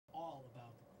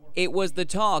It was the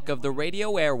talk of the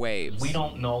radio airwaves. We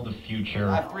don't know the future.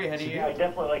 I have 3 ahead of you. I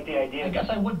definitely like the idea. I guess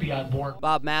I would be on board.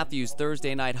 Bob Matthews'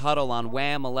 Thursday night huddle on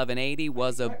Wham 1180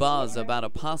 was a buzz about a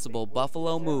possible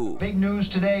Buffalo move. Big news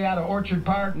today out of Orchard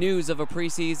Park. News of a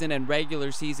preseason and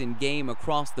regular season game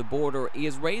across the border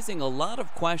is raising a lot of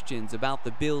questions about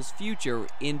the Bills' future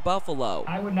in Buffalo.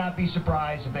 I would not be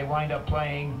surprised if they wind up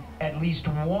playing at least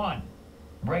one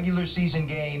regular season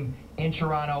game in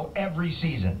Toronto every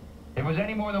season. If it was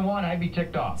any more than one, I'd be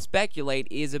ticked off. Speculate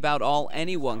is about all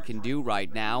anyone can do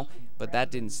right now, but that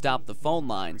didn't stop the phone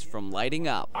lines from lighting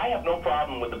up. I have no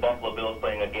problem with the Buffalo Bills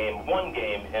playing one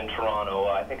game in Toronto.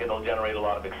 I think it'll generate a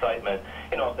lot of excitement.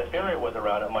 You know, if the Ferry was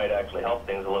around, it might actually help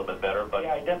things a little bit better. But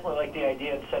yeah, I definitely like the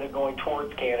idea, instead of going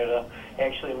towards Canada,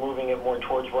 actually moving it more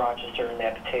towards Rochester and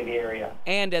that Batavia area.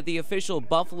 And at the official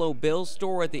Buffalo Bills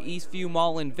store at the Eastview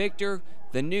Mall in Victor,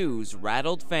 the news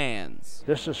rattled fans.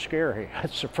 This is scary.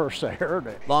 That's the first I heard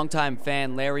it. Longtime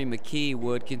fan Larry McKee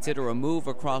would consider a move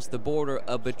across the border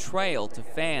a betrayal to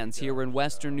fans here in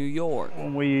Western New York.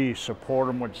 When we support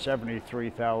them with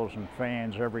 73,000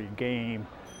 fans every game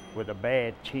with a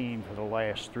bad team for the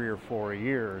last 3 or 4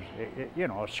 years, you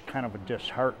know, it's kind of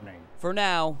disheartening. For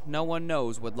now, no one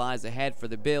knows what lies ahead for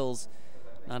the Bills,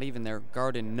 not even their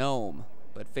garden gnome.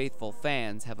 But faithful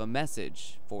fans have a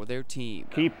message for their team.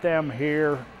 Keep them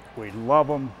here. We love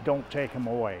them. Don't take them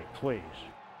away, please.